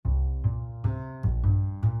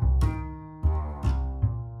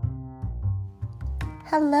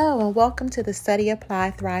Hello and welcome to the Study,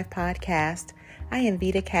 Apply, Thrive podcast. I am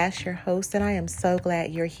Vetta Cash, your host, and I am so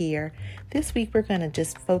glad you're here. This week we're going to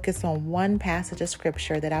just focus on one passage of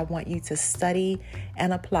scripture that I want you to study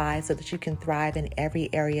and apply so that you can thrive in every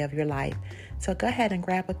area of your life. So go ahead and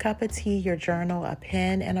grab a cup of tea, your journal, a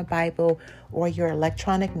pen, and a Bible, or your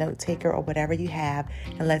electronic note taker, or whatever you have,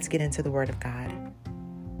 and let's get into the Word of God.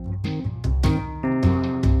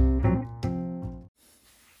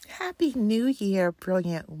 Happy New Year,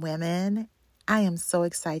 brilliant women. I am so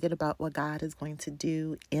excited about what God is going to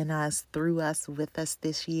do in us, through us, with us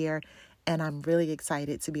this year, and I'm really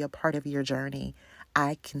excited to be a part of your journey.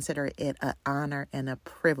 I consider it an honor and a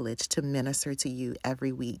privilege to minister to you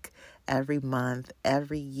every week, every month,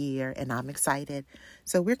 every year, and I'm excited.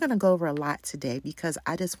 So we're going to go over a lot today because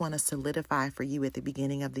I just want to solidify for you at the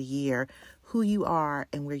beginning of the year who you are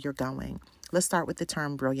and where you're going. Let's start with the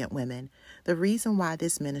term brilliant women. The reason why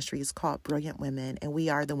this ministry is called Brilliant Women, and we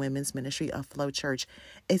are the women's ministry of Flow Church,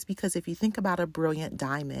 is because if you think about a brilliant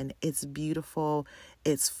diamond, it's beautiful,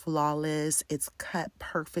 it's flawless, it's cut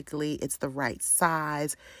perfectly, it's the right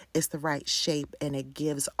size, it's the right shape, and it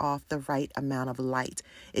gives off the right amount of light.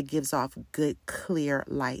 It gives off good, clear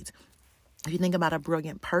light. If you think about a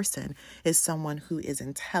brilliant person, is someone who is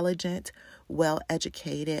intelligent,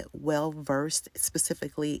 well-educated, well-versed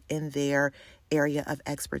specifically in their area of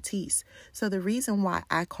expertise. So the reason why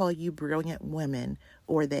I call you brilliant women,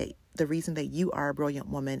 or the reason that you are a brilliant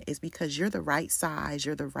woman, is because you're the right size,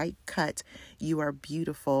 you're the right cut, you are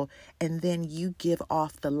beautiful, and then you give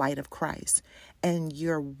off the light of Christ. And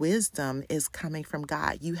your wisdom is coming from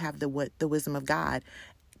God. You have the wisdom of God,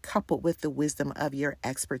 coupled with the wisdom of your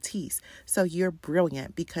expertise. So you're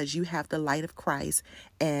brilliant because you have the light of Christ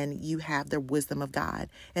and you have the wisdom of God.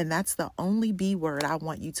 And that's the only B word I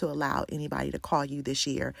want you to allow anybody to call you this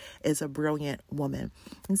year, is a brilliant woman.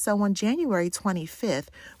 And so on January 25th,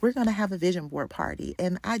 we're going to have a vision board party.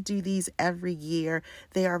 And I do these every year.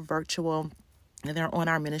 They are virtual, and they're on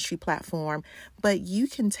our ministry platform, but you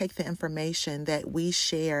can take the information that we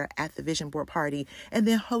share at the vision board party and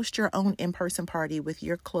then host your own in-person party with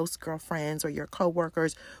your close girlfriends or your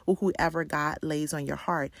coworkers or whoever God lays on your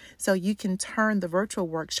heart. So you can turn the virtual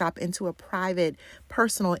workshop into a private,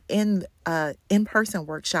 personal, in-person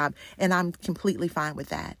workshop, and I'm completely fine with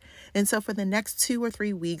that. And so for the next 2 or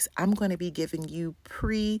 3 weeks, I'm going to be giving you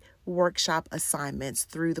pre-workshop assignments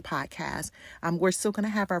through the podcast. We're still going to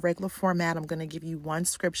have our regular format. I'm going to give you one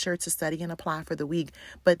scripture to study and apply for the week,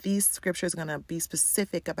 but these scriptures are going to be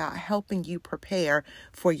specific about helping you prepare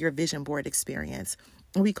for your vision board experience.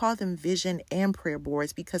 We call them vision and prayer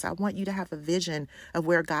boards because I want you to have a vision of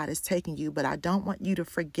where God is taking you, but I don't want you to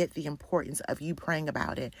forget the importance of you praying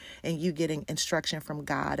about it and you getting instruction from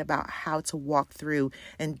God about how to walk through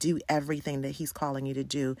and do everything that He's calling you to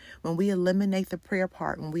do. When we eliminate the prayer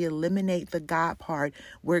part, when we eliminate the God part,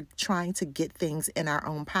 we're trying to get things in our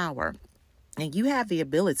own power. And you have the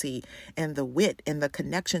ability and the wit and the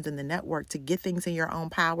connections and the network to get things in your own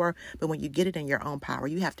power. But when you get it in your own power,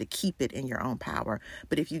 you have to keep it in your own power.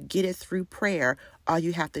 But if you get it through prayer, all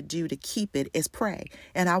you have to do to keep it is pray.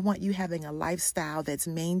 And I want you having a lifestyle that's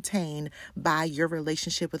maintained by your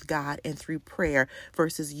relationship with God and through prayer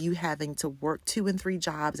versus you having to work 2 and 3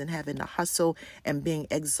 jobs and having to hustle and being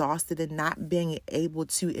exhausted and not being able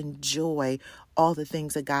to enjoy all the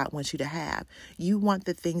things that God wants you to have. You want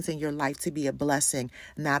the things in your life to be a blessing,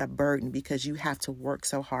 not a burden, because you have to work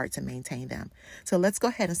so hard to maintain them. So let's go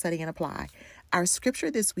ahead and study and apply. Our scripture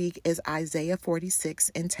this week is Isaiah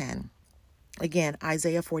 46:10. Again,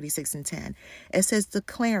 Isaiah 46:10. It says,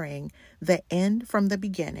 declaring the end from the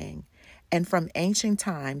beginning, and from ancient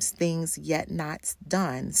times things yet not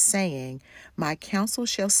done, saying, my counsel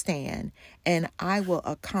shall stand, and I will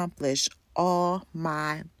accomplish all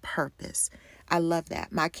my purpose. I love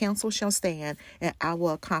that. My counsel shall stand, and I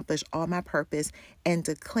will accomplish all my purpose, and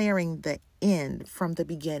declaring the end from the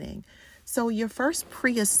beginning. So your first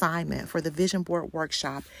pre-assignment for the Vision Board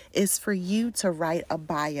Workshop is for you to write a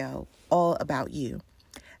bio all about you.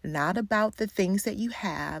 Not about the things that you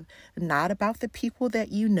have, not about the people that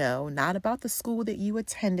you know, not about the school that you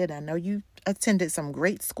attended. I know you attended some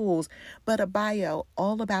great schools, but a bio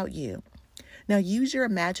all about you. Now use your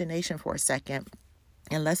imagination for a second.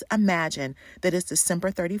 And let's imagine that it's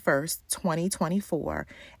December 31st, 2024,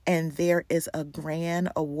 and there is a grand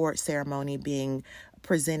award ceremony being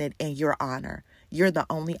presented in your honor. You're the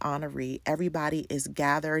only honoree. Everybody is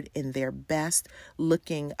gathered in their best,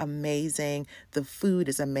 looking amazing. The food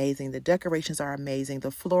is amazing. The decorations are amazing.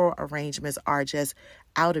 The floral arrangements are just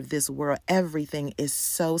out of this world. Everything is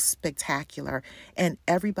so spectacular, and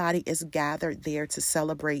everybody is gathered there to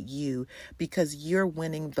celebrate you because you're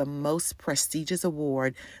winning the most prestigious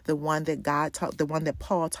award, the one that the one that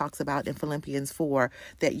Paul talks about in Philippians 4,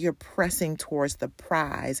 that you're pressing towards the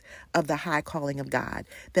prize of the high calling of God,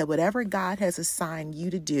 that whatever God has assigned you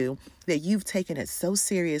to do, that you've taken it so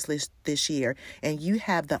seriously this year, and you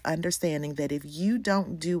have the understanding that if you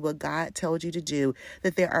don't do what God told you to do,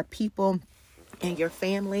 that there are people in your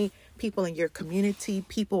family, people in your community,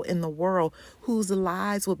 people in the world whose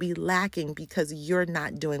lives will be lacking because you're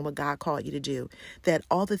not doing what God called you to do. That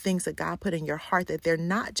all the things that God put in your heart, that they're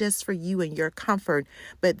not just for you and your comfort,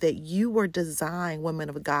 but that you were designed, women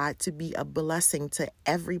of God, to be a blessing to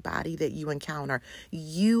everybody that you encounter.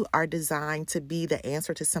 You are designed to be the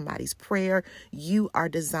answer to somebody's prayer. You are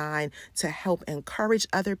designed to help encourage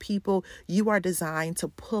other people. You are designed to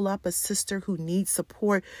pull up a sister who needs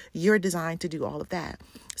support. You're designed to do all of that.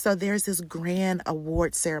 So there's this grand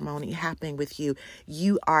award ceremony happening with you.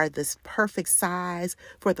 You are this perfect size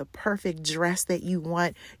for the perfect dress that you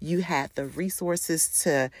want. You had the resources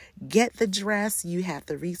to get the dress. You have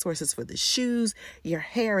the resources for the shoes. Your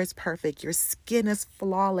hair is perfect. Your skin is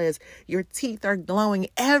flawless. Your teeth are glowing.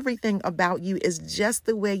 Everything about you is just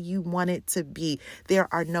the way you want it to be. There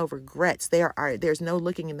are no regrets. There's no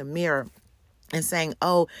looking in the mirror and saying,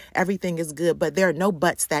 oh, everything is good, but there are no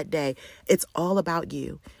buts that day. It's all about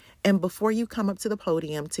you. And before you come up to the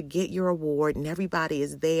podium to get your award and everybody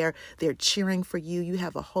is there, they're cheering for you. You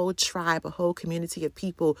have a whole tribe, a whole community of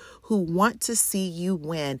people who want to see you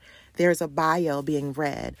win. There's a bio being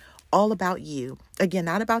read all about you. Again,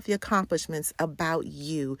 not about the accomplishments, about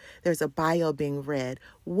you. There's a bio being read.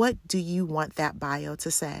 What do you want that bio to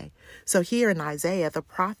say? So here in Isaiah, the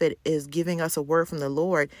prophet is giving us a word from the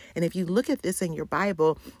Lord. And if you look at this in your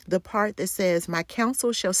Bible, the part that says, my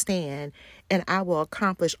counsel shall stand and I will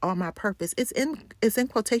accomplish all my purpose, it's in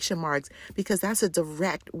quotation marks because that's a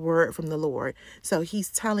direct word from the Lord. So he's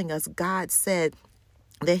telling us, God said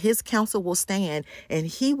that his counsel will stand and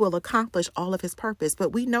he will accomplish all of his purpose.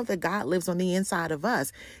 But we know that God lives on the inside of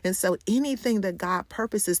us. And so anything that God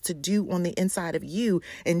purposes to do on the inside of you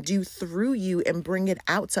and do through you and bring it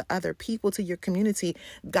out to other people, to your community,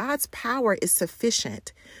 God's power is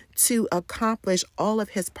sufficient to accomplish all of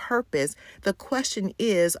his purpose. The question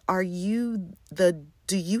is,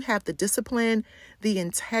 do you have the discipline, the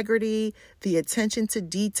integrity, the attention to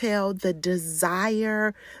detail, the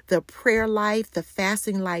desire, the prayer life, the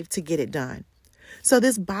fasting life to get it done? So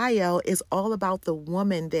this bio is all about the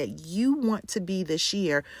woman that you want to be this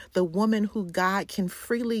year, the woman who God can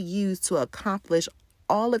freely use to accomplish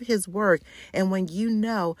all of his work. And when you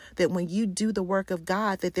know that when you do the work of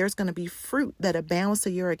God, that there's going to be fruit that abounds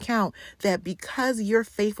to your account, that because you're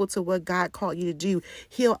faithful to what God called you to do,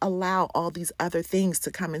 he'll allow all these other things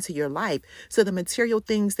to come into your life. So the material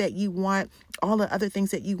things that you want, all the other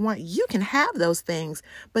things that you want, you can have those things,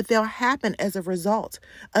 but they'll happen as a result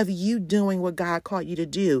of you doing what God called you to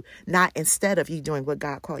do, not instead of you doing what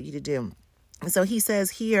God called you to do. So he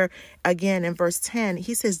says here again in verse 10,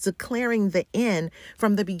 he says, declaring the end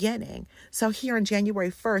from the beginning. So here on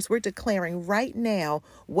January 1st, we're declaring right now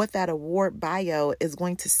what that award bio is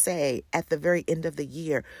going to say at the very end of the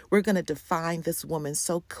year. We're going to define this woman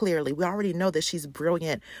so clearly. We already know that she's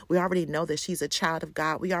brilliant. We already know that she's a child of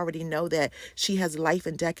God. We already know that she has life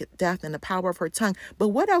and death in the power of her tongue. But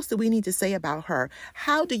what else do we need to say about her?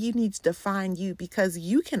 How do you need to define you? Because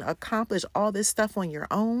you can accomplish all this stuff on your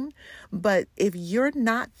own, but if you're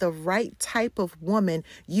not the right type of woman,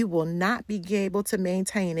 you will not be able to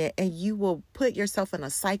maintain it, and you will put yourself in a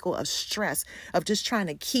cycle of stress, of just trying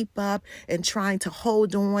to keep up and trying to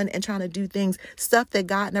hold on and trying to do stuff that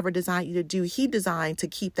God never designed you to do. He designed to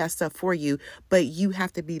keep that stuff for you, but you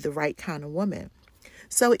have to be the right kind of woman.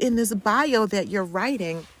 So in this bio that you're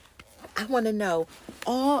writing, I want to know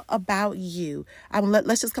all about you.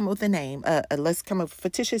 Let's just come up with a name. Let's come up with a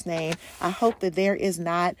fictitious name. I hope that there is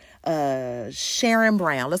not Sharon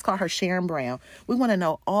Brown. Let's call her Sharon Brown. We want to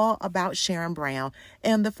know all about Sharon Brown.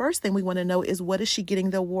 And the first thing we want to know is, what is she getting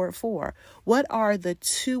the award for? What are the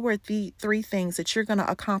 2 or 3 things that you're going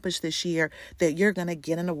to accomplish this year that you're going to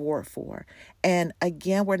get an award for? And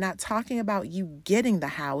again, we're not talking about you getting the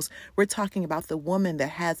house. We're talking about the woman that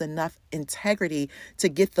has enough integrity to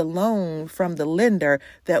get the loan from the lender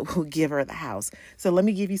that will give her the house. So let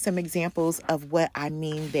me give you some examples of what I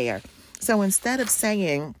mean there. So instead of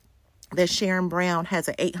saying, that Sharon Brown has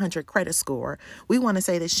an 800 credit score. We want to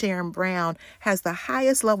say that Sharon Brown has the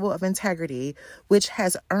highest level of integrity, which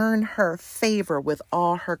has earned her favor with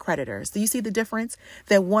all her creditors. Do you see the difference?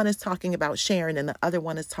 That one is talking about Sharon and the other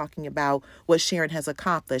one is talking about what Sharon has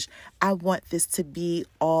accomplished. I want this to be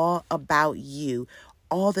all about you,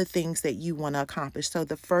 all the things that you want to accomplish. So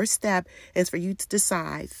the first step is for you to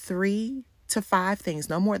decide 3 to 5 things,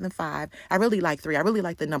 no more than 5. I really like 3. I really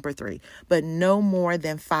like the number 3, but no more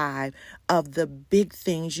than 5 of the big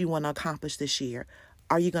things you want to accomplish this year.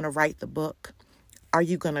 Are you going to write the book? Are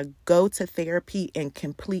you going to go to therapy and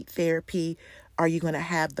complete therapy? Are you going to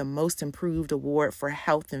have the most improved award for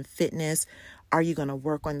health and fitness? Are you going to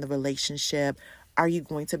work on the relationship? Are you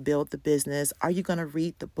going to build the business? Are you going to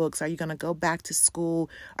read the books? Are you going to go back to school?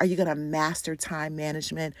 Are you going to master time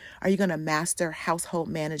management? Are you going to master household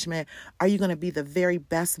management? Are you going to be the very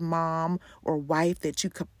best mom or wife that you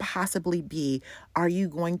could possibly be? Are you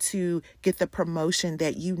going to get the promotion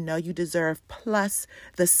that you know you deserve plus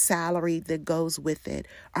the salary that goes with it?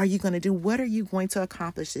 What are you going to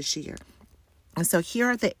accomplish this year? And so here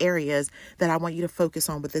are the areas that I want you to focus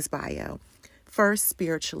on with this bio. First,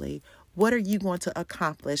 spiritually. What are you going to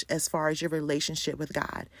accomplish as far as your relationship with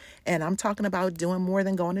God? And I'm talking about doing more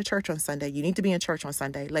than going to church on Sunday. You need to be in church on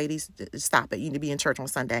Sunday. Ladies, stop it. You need to be in church on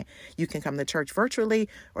Sunday. You can come to church virtually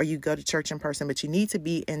or you go to church in person, but you need to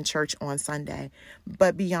be in church on Sunday.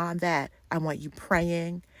 But beyond that, I want you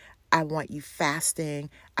praying. I want you fasting.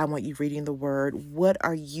 I want you reading the word. What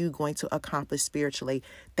are you going to accomplish spiritually?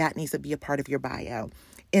 That needs to be a part of your bio.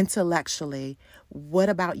 Intellectually, what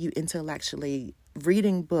about you intellectually?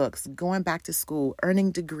 Reading books, going back to school,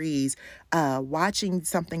 earning degrees, watching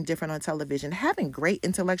something different on television, having great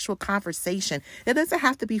intellectual conversation. It doesn't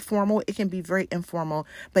have to be formal. It can be very informal,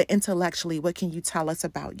 but intellectually, what can you tell us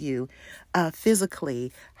about you?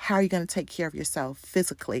 Physically, how are you going to take care of yourself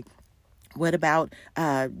physically? What about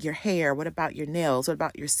your hair? What about your nails? What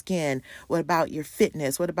about your skin? What about your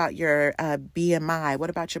fitness? What about your BMI? What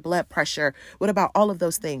about your blood pressure? What about all of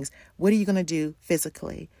those things? What are you going to do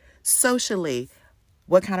physically? Socially,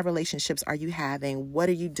 what kind of relationships are you having? What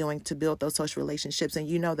are you doing to build those social relationships? And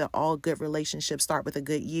you know that all good relationships start with a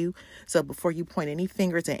good you. So before you point any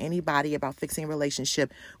fingers at anybody about fixing a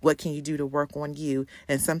relationship, what can you do to work on you?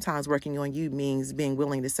 And sometimes working on you means being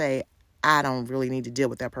willing to say, I don't really need to deal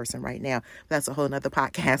with that person right now. That's a whole nother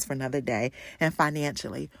podcast for another day. And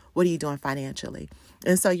financially, what are you doing financially?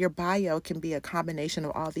 And so your bio can be a combination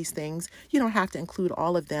of all these things. You don't have to include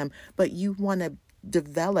all of them, but you want to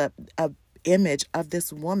develop a image of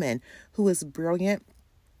this woman who is brilliant,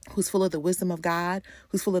 who's full of the wisdom of God,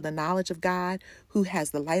 who's full of the knowledge of God, who has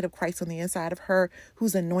the light of Christ on the inside of her,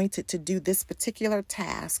 who's anointed to do this particular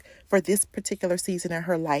task for this particular season in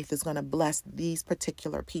her life is going to bless these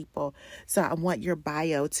particular people. So I want your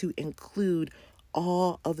bio to include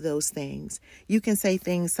all of those things. You can say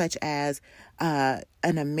things such as an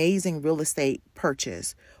amazing real estate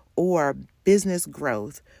purchase or business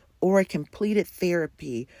growth or a completed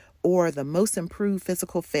therapy or the most improved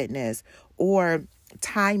physical fitness or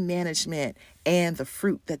time management and the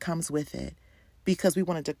fruit that comes with it, because we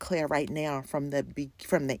want to declare right now from the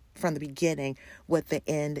beginning what the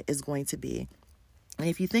end is going to be. And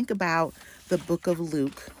if you think about the book of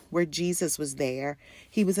Luke, where Jesus was there,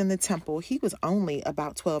 he was in the temple. He was only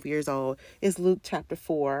about 12 years old. It's Luke chapter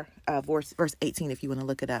 4, verse 18, if you want to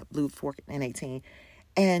look it up, Luke 4 and 18.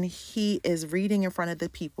 And he is reading in front of the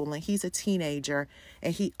people, and he's a teenager,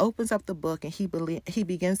 and he opens up the book and he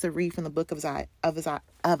begins to read from the book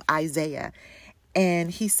of Isaiah.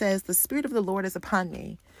 And he says, "The Spirit of the Lord is upon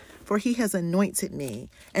me, for he has anointed me."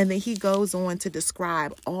 And then he goes on to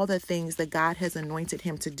describe all the things that God has anointed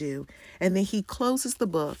him to do. And then he closes the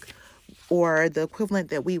book, or the equivalent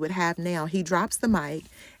that we would have now. He drops the mic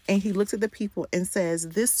and he looks at the people and says,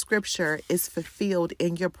 "This scripture is fulfilled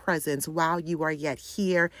in your presence while you are yet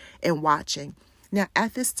here and watching." Now,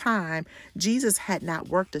 at this time, Jesus had not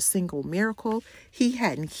worked a single miracle. He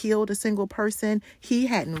hadn't healed a single person. He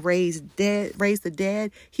hadn't raised the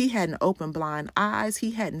dead. He hadn't opened blind eyes.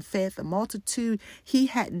 He hadn't fed the multitude. He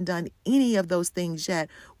hadn't done any of those things yet.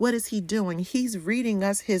 What is he doing? He's reading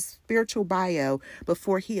us his spiritual bio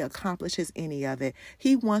before he accomplishes any of it.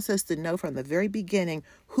 He wants us to know from the very beginning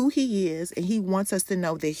who he is, and he wants us to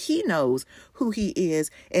know that he knows who he is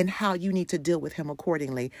and how you need to deal with him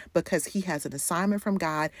accordingly, because he has an assignment from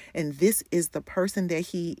God, and this is the person that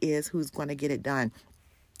he is who's going to get it done.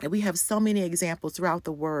 And we have so many examples throughout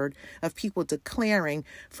the word of people declaring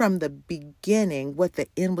from the beginning what the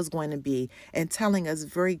end was going to be and telling us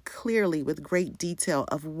very clearly with great detail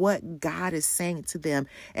of what God is saying to them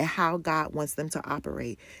and how God wants them to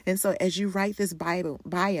operate. And so as you write this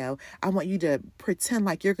bio, I want you to pretend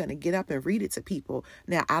like you're going to get up and read it to people.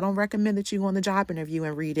 Now, I don't recommend that you go on the job interview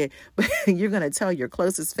and read it, but you're going to tell your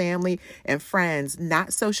closest family and friends,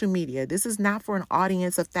 not social media. This is not for an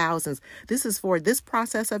audience of thousands. This is for this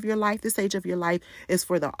process of your life. This stage of your life is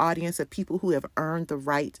for the audience of people who have earned the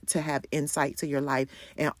right to have insight to your life.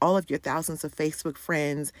 And all of your thousands of Facebook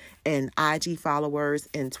friends and IG followers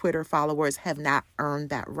and Twitter followers have not earned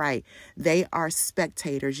that right. They are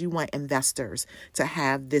spectators. You want investors to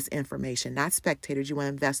have this information, not spectators. You want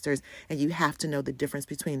investors, and you have to know the difference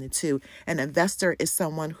between the two. An investor is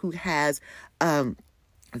someone who has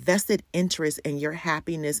vested interest in your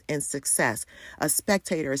happiness and success. A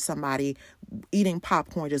spectator is somebody eating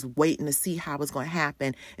popcorn, just waiting to see how it's going to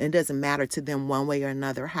happen. And it doesn't matter to them one way or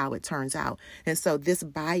another how it turns out. And so this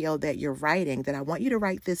bio that you're writing, that I want you to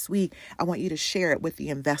write this week, I want you to share it with the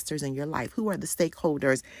investors in your life. Who are the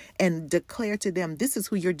stakeholders? And declare to them, this is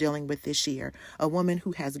who you're dealing with this year. A woman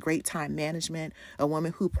who has great time management, a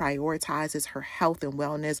woman who prioritizes her health and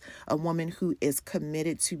wellness, a woman who is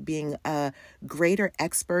committed to being a greater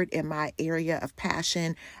expert in my area of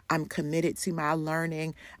passion. I'm committed to my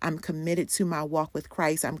learning. I'm committed to my walk with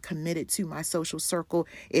Christ. I'm committed to my social circle.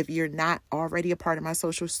 If you're not already a part of my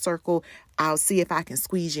social circle, I'll see if I can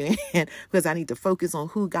squeeze you in because I need to focus on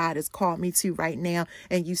who God has called me to right now.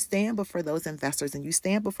 And you stand before those investors and you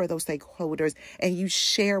stand before those stakeholders and you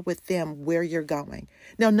share with them where you're going.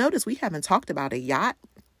 Now, notice we haven't talked about a yacht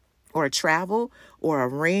or travel or a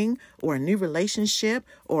ring or a new relationship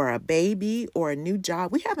or a baby or a new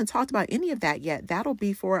job. We haven't talked about any of that yet. That'll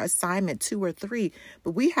be for assignment 2 or 3.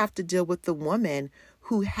 But we have to deal with the woman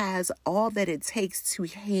who has all that it takes to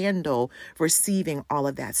handle receiving all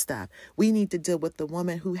of that stuff. We need to deal with the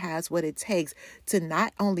woman who has what it takes to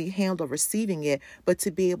not only handle receiving it, but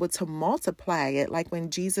to be able to multiply it. Like when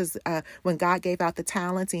when God gave out the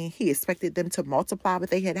talents and he expected them to multiply what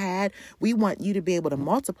they had. We want you to be able to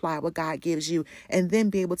multiply what God gives you and then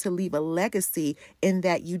be able to leave a legacy in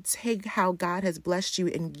that you take how God has blessed you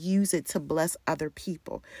and use it to bless other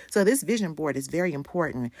people. So this vision board is very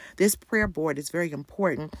important. This prayer board is very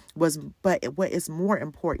important. But what is more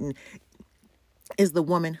important is the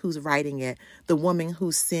woman who's writing it, the woman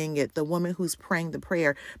who's seeing it, the woman who's praying the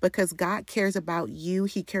prayer, because God cares about you.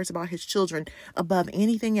 He cares about his children above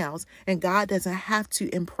anything else. And God doesn't have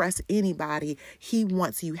to impress anybody. He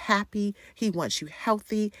wants you happy. He wants you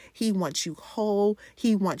healthy. He wants you whole.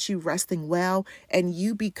 He wants you resting well. And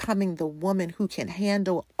you becoming the woman who can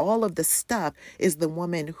handle all of the stuff is the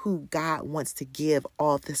woman who God wants to give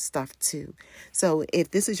all this stuff to. So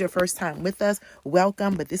if this is your first time with us,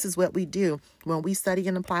 welcome. But this is what we do. When we study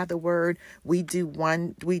and apply the word, we do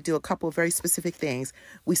a couple of very specific things.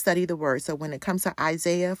 We study the word. So when it comes to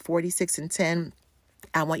Isaiah 46:10,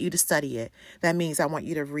 I want you to study it. That means I want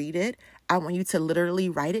you to read it. I want you to literally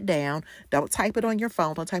write it down. Don't type it on your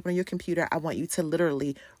phone. Don't type it on your computer. I want you to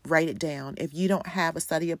literally write it down. If you don't have a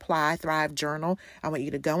Study, Apply, Thrive journal, I want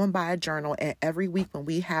you to go and buy a journal. And every week when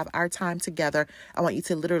we have our time together, I want you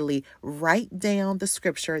to literally write down the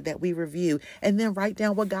scripture that we review and then write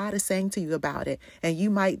down what God is saying to you about it. And you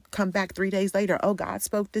might come back 3 days later. Oh, God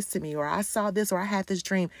spoke this to me, or I saw this, or I had this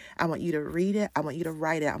dream. I want you to read it. I want you to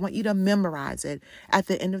write it. I want you to memorize it. At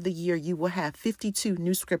the end of the year, you will have 52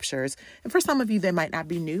 new scriptures. And for some of you, they might not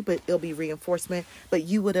be new, but it'll be reinforcement. But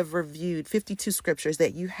you would have reviewed 52 scriptures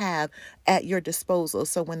that you have at your disposal.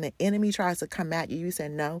 So when the enemy tries to come at you, you say,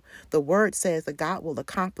 no, the word says that God will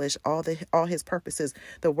accomplish all his purposes.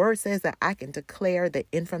 The word says that I can declare the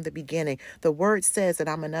end from the beginning. The word says that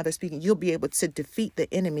I'm another speaking. You'll be able to defeat the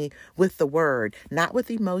enemy with the word, not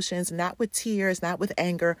with emotions, not with tears, not with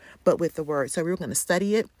anger, but with the word. So we're going to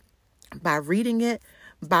study it by reading it,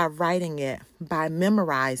 by writing it, by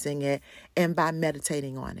memorizing it, and by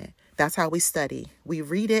meditating on it. That's how we study. We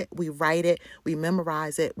read it, we write it, we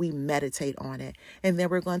memorize it, we meditate on it. And then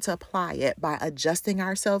we're going to apply it by adjusting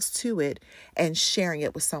ourselves to it and sharing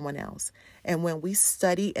it with someone else. And when we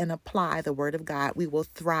study and apply the word of God, we will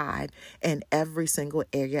thrive in every single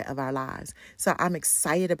area of our lives. So I'm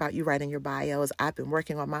excited about you writing your bios. I've been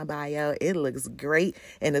working on my bio. It looks great.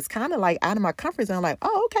 And it's kind of like out of my comfort zone. Like,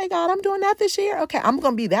 oh, okay, God, I'm doing that this year. Okay, I'm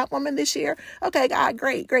going to be that woman this year. Okay, God,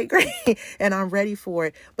 great. And I'm ready for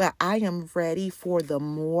it. But I am ready for the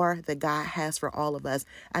more that God has for all of us.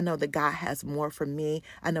 I know that God has more for me.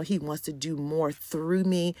 I know he wants to do more through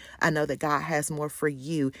me. I know that God has more for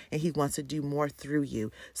you, and he wants to do more through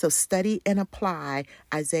you. So study and apply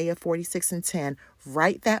Isaiah 46:10.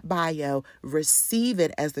 Write that bio, receive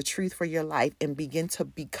it as the truth for your life, and begin to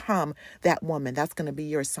become that woman. That's going to be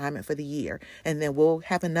your assignment for the year. And then we'll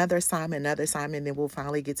have another assignment, and then we'll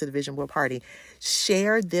finally get to the vision board party.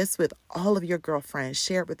 Share this with all of your girlfriends.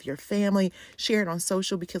 Share it with your family. Share it on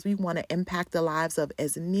social, because we want to impact the lives of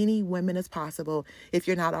as many women as possible. If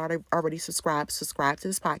you're not already subscribe to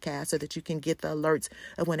this podcast so that you can get the alerts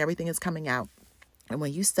of when everything is coming out. And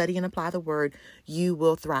when you study and apply the word, you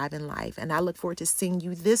will thrive in life. And I look forward to seeing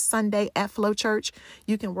you this Sunday at Flow Church.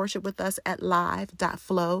 You can worship with us at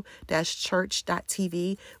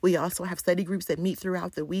live.flow-church.tv. We also have study groups that meet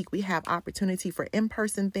throughout the week. We have opportunity for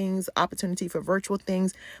in-person things, opportunity for virtual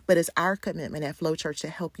things, but it's our commitment at Flow Church to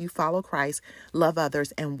help you follow Christ, love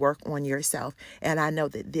others, and work on yourself. And I know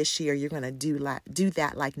that this year you're going to do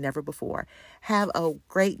that like never before. Have a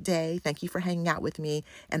great day. Thank you for hanging out with me,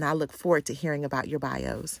 and I look forward to hearing about your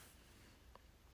bios.